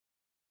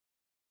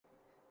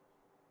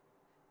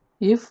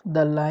if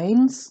the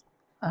lines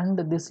and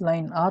this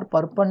line are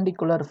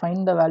perpendicular,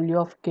 find the value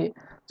of k.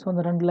 So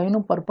இந்த ரெண்டு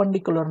லைனும்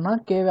பர்பண்டிகுலர்னா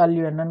k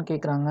value என்னன்னு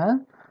கேட்குறாங்க.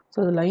 So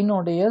இது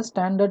லைனோடைய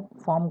ஸ்டாண்டர்ட்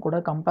ஃபார்ம் கூட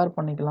கம்பேர்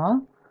பண்ணிக்கலாம்.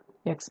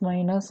 x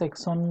minus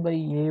x1 by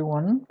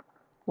a1,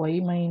 y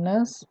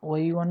minus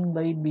y1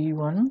 by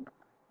b1,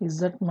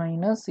 z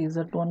minus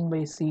z1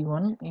 by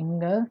c1.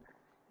 இங்கே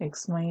x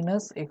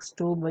minus x2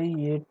 by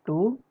a2,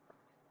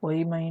 y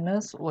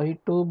minus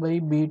y2 by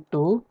b2,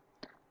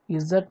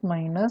 z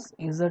minus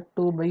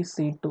z2 by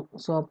c2.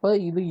 So அப்போ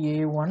இது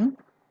a1,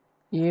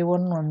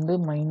 a1 வந்து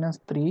minus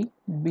 3,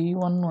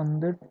 b1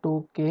 வந்து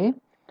 2k,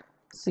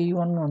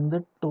 c1 வந்து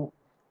 2,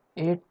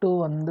 a2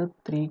 வந்து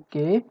 3k,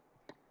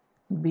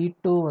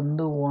 b2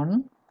 வந்து 1,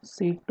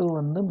 c2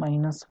 வந்து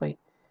minus 5.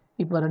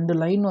 இப்போ ரெண்டு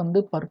லைன் வந்து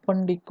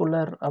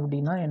பர்பண்டிகுலர்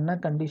அப்படின்னா என்ன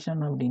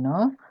கண்டிஷன் அப்படின்னா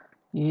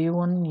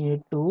a1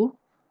 a2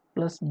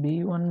 plus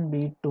b1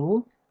 b2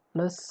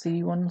 plus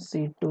c1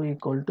 c2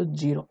 equal to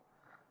 0.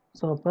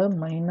 So அப்போ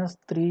minus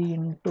 3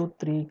 into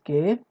 3k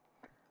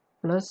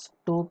plus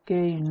 2k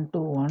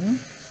into 1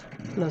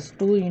 plus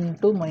 2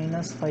 into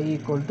minus 5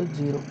 equal to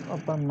 0.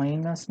 அப்போ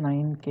minus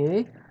 9k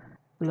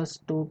plus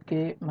 2k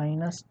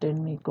minus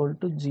 10 equal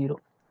to 0.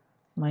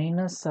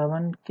 minus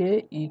 7k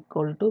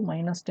equal to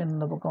minus 10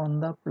 இந்த பக்கம்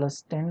வந்தால் plus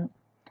 10.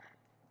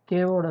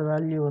 k ஓட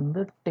value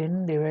வந்து 10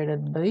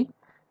 divided by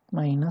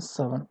minus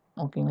 7.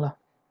 ஓகேங்களா?